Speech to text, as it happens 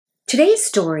Today's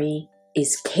story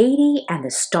is Katie and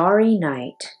the Starry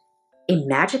Night, a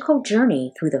magical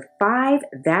journey through the 5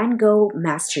 Van Gogh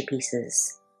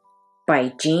masterpieces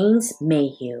by James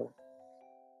Mayhew.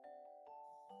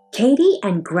 Katie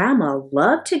and Grandma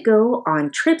loved to go on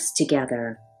trips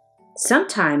together.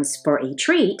 Sometimes for a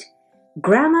treat,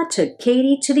 Grandma took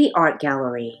Katie to the art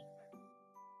gallery.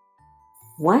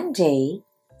 One day,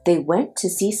 they went to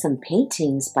see some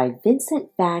paintings by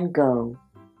Vincent van Gogh.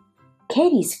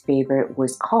 Katie's favorite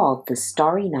was called The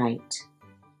Starry Night.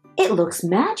 "It looks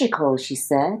magical," she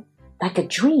said, "like a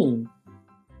dream."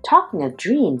 "Talking of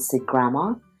dreams," said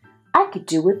Grandma, "I could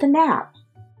do with a nap."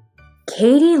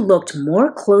 Katie looked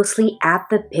more closely at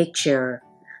the picture.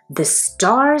 The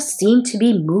stars seemed to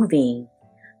be moving.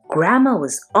 Grandma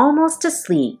was almost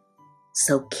asleep,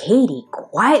 so Katie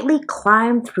quietly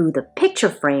climbed through the picture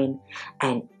frame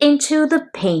and into the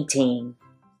painting.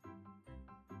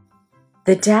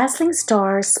 The dazzling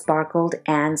stars sparkled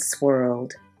and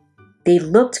swirled. They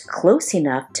looked close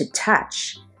enough to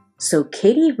touch, so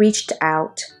Katie reached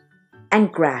out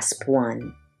and grasped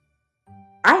one.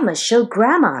 "I must show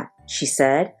Grandma," she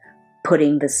said,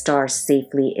 putting the star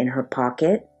safely in her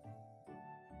pocket.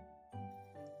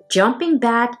 Jumping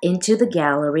back into the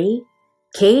gallery,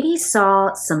 Katie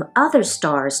saw some other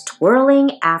stars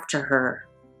twirling after her.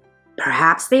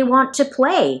 "Perhaps they want to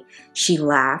play," she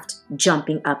laughed,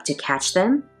 jumping up to catch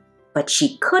them, but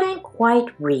she couldn't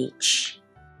quite reach.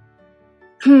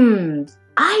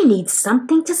 I need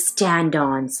something to stand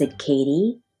on," said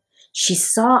Katie. She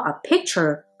saw a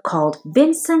picture called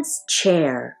Vincent's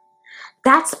Chair.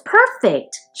 "That's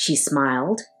perfect," she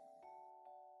smiled.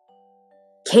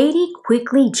 Katie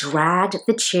quickly dragged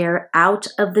the chair out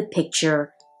of the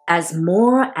picture as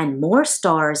more and more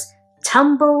stars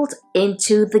tumbled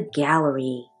into the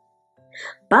gallery.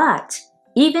 But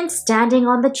even standing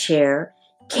on the chair,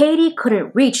 Katie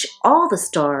couldn't reach all the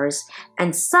stars,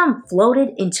 and some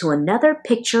floated into another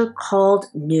picture called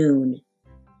Noon.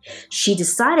 She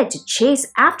decided to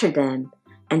chase after them,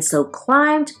 and so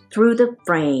climbed through the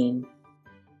frame.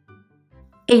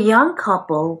 A young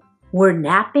couple were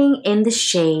napping in the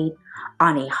shade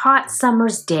on a hot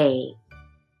summer's day.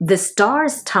 The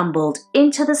stars tumbled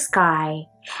into the sky,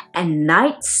 and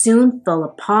night soon fell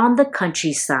upon the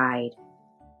countryside.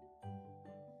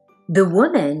 The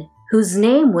woman, whose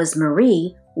name was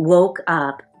Marie, woke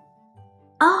up.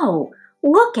 "Oh,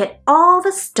 look at all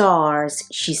the stars,"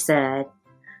 she said.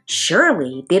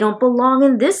 "Surely they don't belong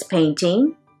in this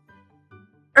painting."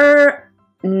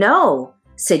 No,"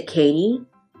 said Katie.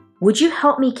 "Would you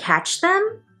help me catch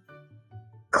them?"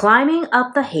 Climbing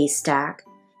up the haystack,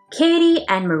 Katie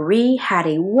and Marie had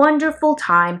a wonderful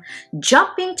time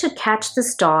jumping to catch the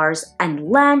stars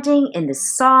and landing in the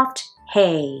soft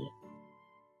hay.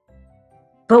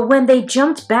 But when they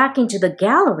jumped back into the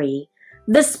gallery,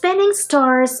 the spinning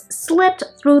stars slipped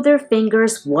through their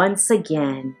fingers once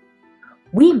again.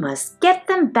 "We must get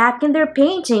them back in their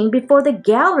painting before the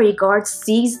gallery guard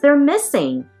sees they're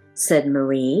missing," said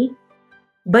Marie.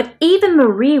 But even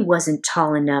Marie wasn't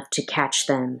tall enough to catch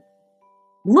them.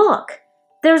 "Look,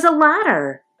 there's a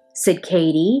ladder," said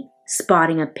Katie,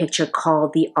 spotting a picture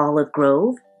called the Olive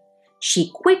Grove.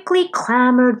 She quickly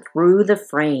clambered through the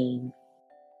frame.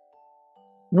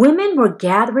 Women were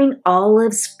gathering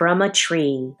olives from a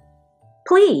tree.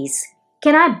 "Please,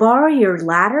 can I borrow your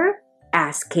ladder?"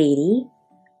 asked Katie.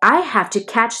 "I have to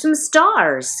catch some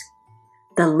stars."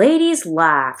 The ladies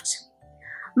laughed.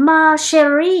 "Ma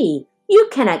chérie, you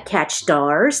cannot catch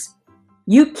stars."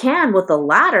 "You can with a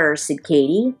ladder," said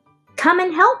Katie. "Come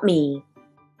and help me."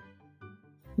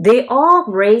 They all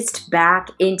raced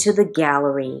back into the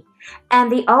gallery,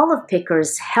 and the olive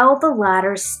pickers held the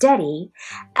ladder steady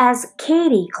as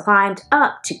Katie climbed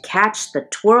up to catch the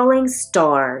twirling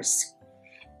stars.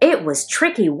 It was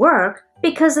tricky work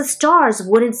because the stars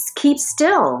wouldn't keep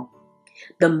still.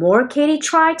 The more Katie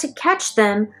tried to catch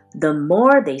them, the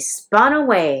more they spun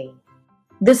away.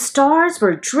 The stars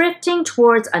were drifting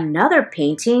towards another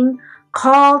painting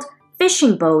called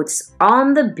Fishing Boats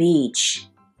on the Beach.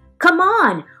 "Come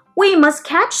on, we must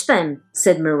catch them,"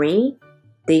 said Marie.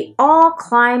 They all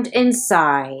climbed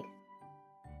inside.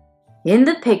 In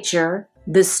the picture,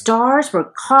 the stars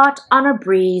were caught on a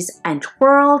breeze and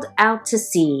twirled out to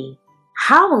sea.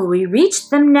 "How will we reach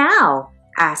them now?"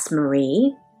 asked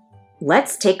Marie.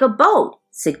 "Let's take a boat,"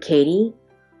 said Katie.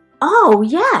 "Oh,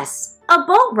 yes, a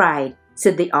boat ride,"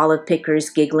 said the olive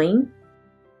pickers, giggling.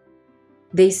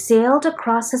 They sailed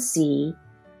across the sea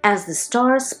as the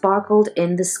stars sparkled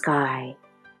in the sky.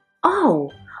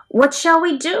 "Oh, what shall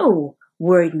we do?"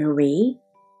 worried Marie.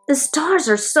 "The stars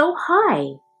are so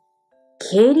high."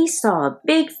 Katie saw a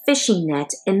big fishing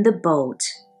net in the boat.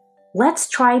 "Let's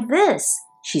try this,"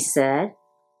 she said.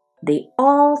 They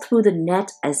all threw the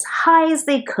net as high as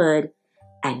they could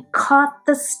and caught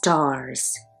the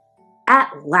stars.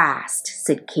 "At last,"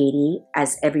 said Katie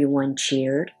as everyone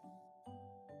cheered.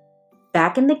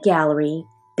 Back in the gallery,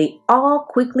 they all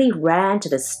quickly ran to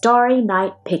the Starry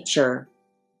Night picture.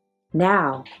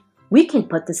 "Now, we can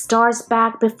put the stars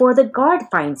back before the guard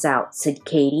finds out," said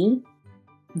Katie.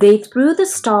 They threw the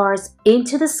stars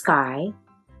into the sky,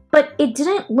 but it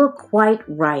didn't look quite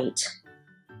right.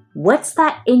 "What's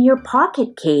that in your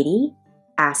pocket, Katie?"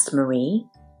 asked Marie.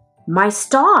 "My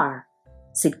star,"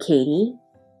 said Katie.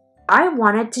 "I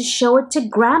wanted to show it to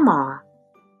Grandma."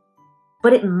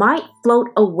 "But it might float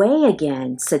away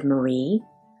again," said Marie.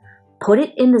 "Put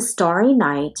it in the starry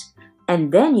night,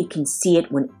 and then you can see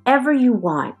it whenever you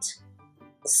want."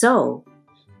 So,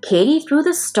 Katie threw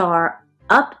the star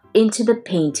up into the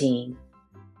painting.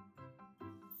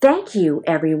 "Thank you,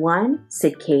 everyone,"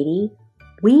 said Katie.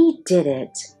 "We did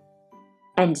it."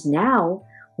 "And now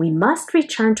we must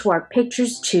return to our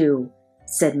pictures too,"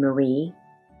 said Marie.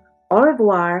 "Au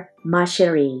revoir, ma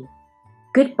chérie."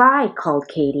 "Goodbye," called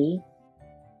Katie.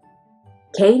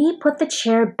 Katie put the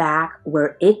chair back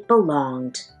where it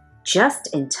belonged,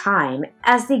 just in time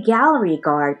as the gallery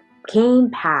guard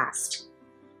came past.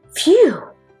 "Phew,"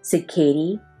 said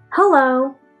Katie.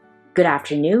 "Hello." "Good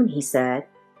afternoon," he said.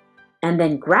 And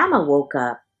then Grandma woke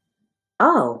up.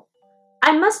 "Oh,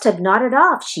 I must have nodded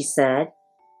off," she said.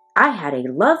 "I had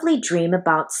a lovely dream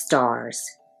about stars."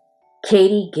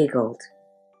 Katie giggled.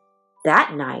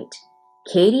 That night,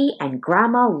 Katie and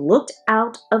Grandma looked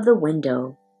out of the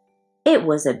window. It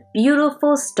was a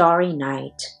beautiful starry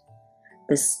night.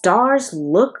 "The stars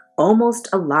look almost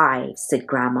alive," said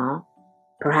Grandma.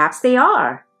 "Perhaps they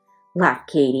are," laughed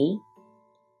Katie.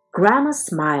 Grandma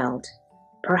smiled.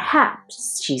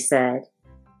 "Perhaps," she said.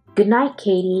 "Good night,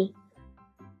 Katie."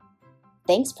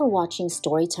 Thanks for watching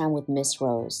Storytime with Miss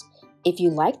Rose. If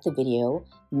you liked the video,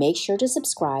 make sure to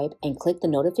subscribe and click the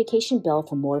notification bell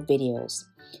for more videos.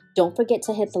 Don't forget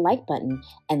to hit the like button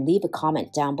and leave a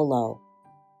comment down below.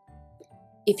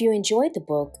 If you enjoyed the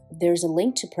book, there's a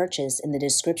link to purchase in the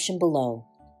description below.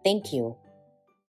 Thank you.